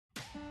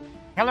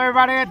Hello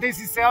everybody, this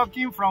is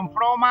Elkin from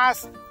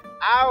Promas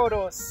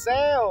Auto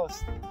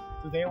Sales.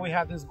 Today we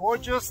have this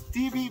gorgeous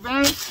TV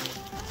van.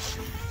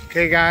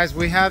 Okay guys,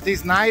 we have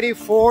this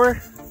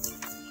 94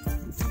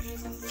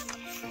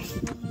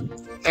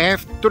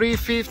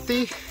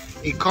 F350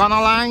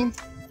 Econoline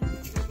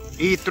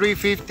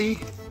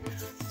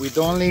E350 with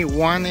only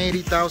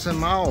 180,000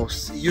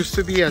 miles. It used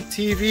to be a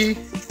TV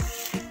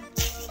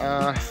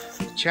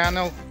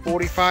channel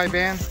 45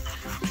 van.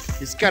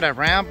 It's got a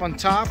ramp on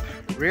top,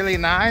 really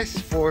nice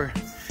for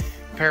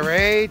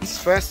parades,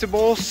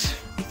 festivals.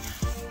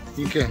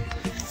 You can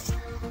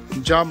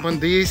jump on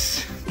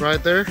these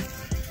right there.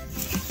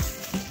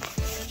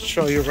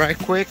 Show you right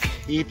quick.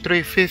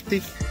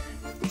 E350.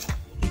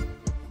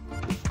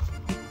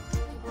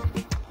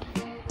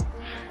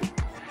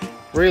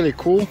 Really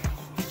cool.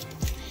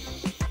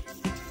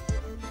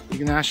 You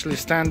can actually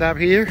stand up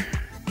here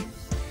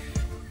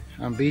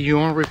and be your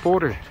own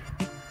reporter.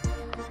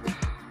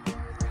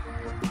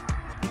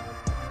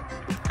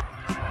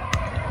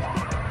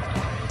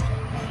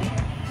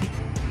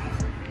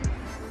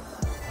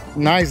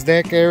 Nice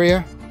deck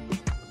area,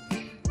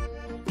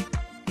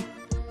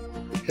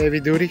 heavy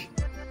duty.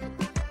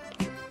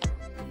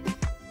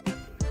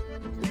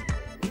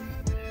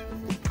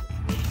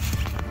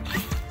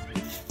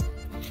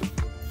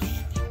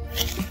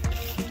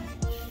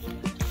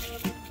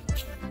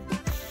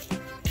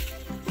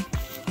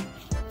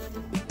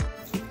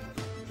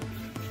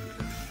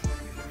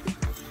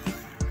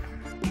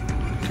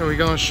 So we're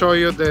gonna show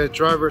you the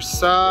driver's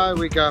side.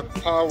 We got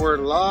power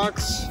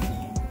locks,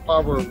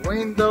 power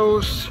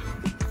windows.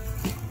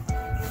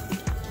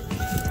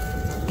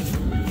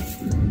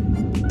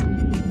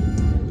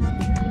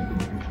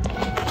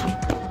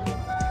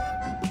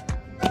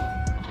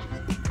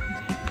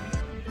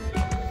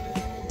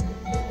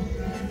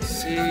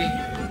 See,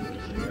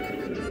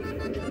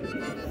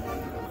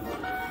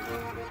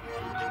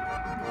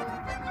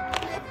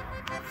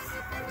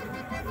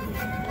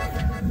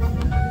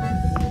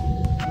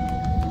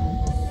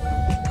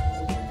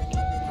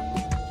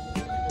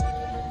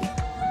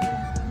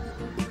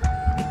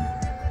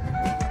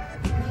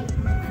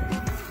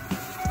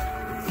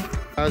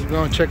 guys, we're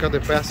gonna check out the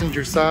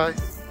passenger side.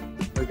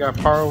 We got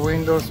power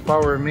windows,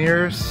 power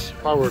mirrors,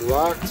 power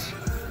locks,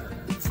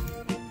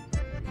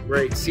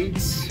 great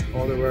seats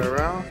all the way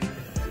around.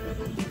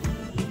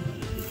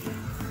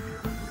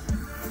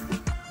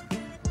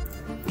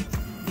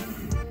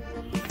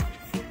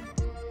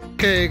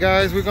 Okay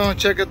guys, we're gonna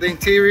check out the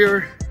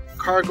interior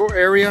cargo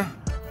area.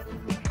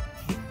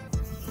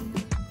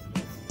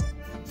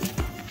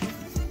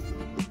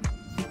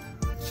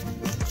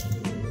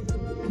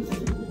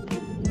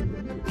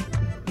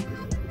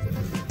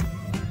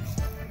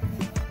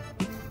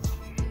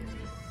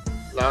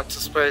 Lots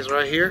of space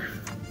right here.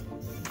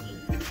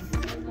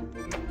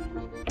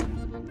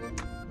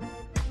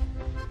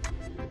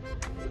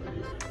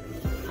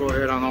 Go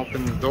ahead and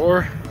open the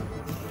door.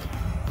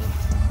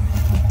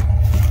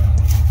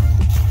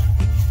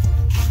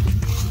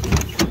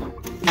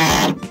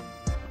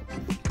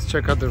 Let's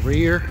check out the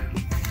rear.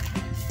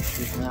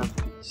 We have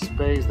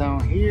space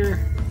down here.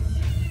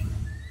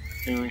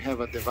 And we have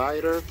a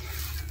divider.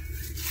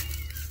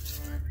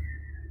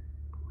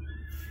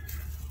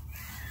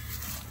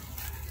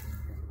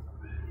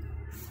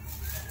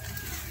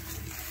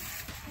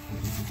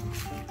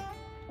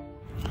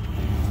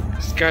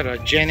 It's got a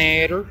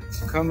generator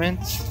coming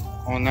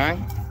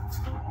online.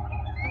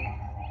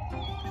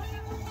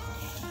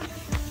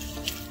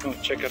 Go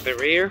check out the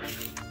rear.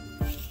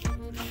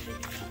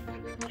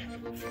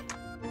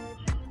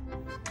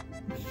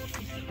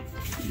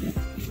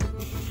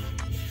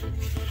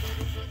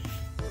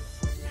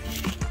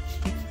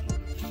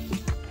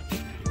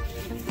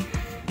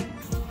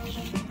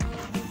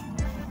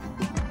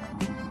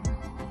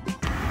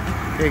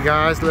 Okay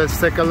guys, let's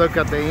take a look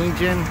at the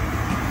engine.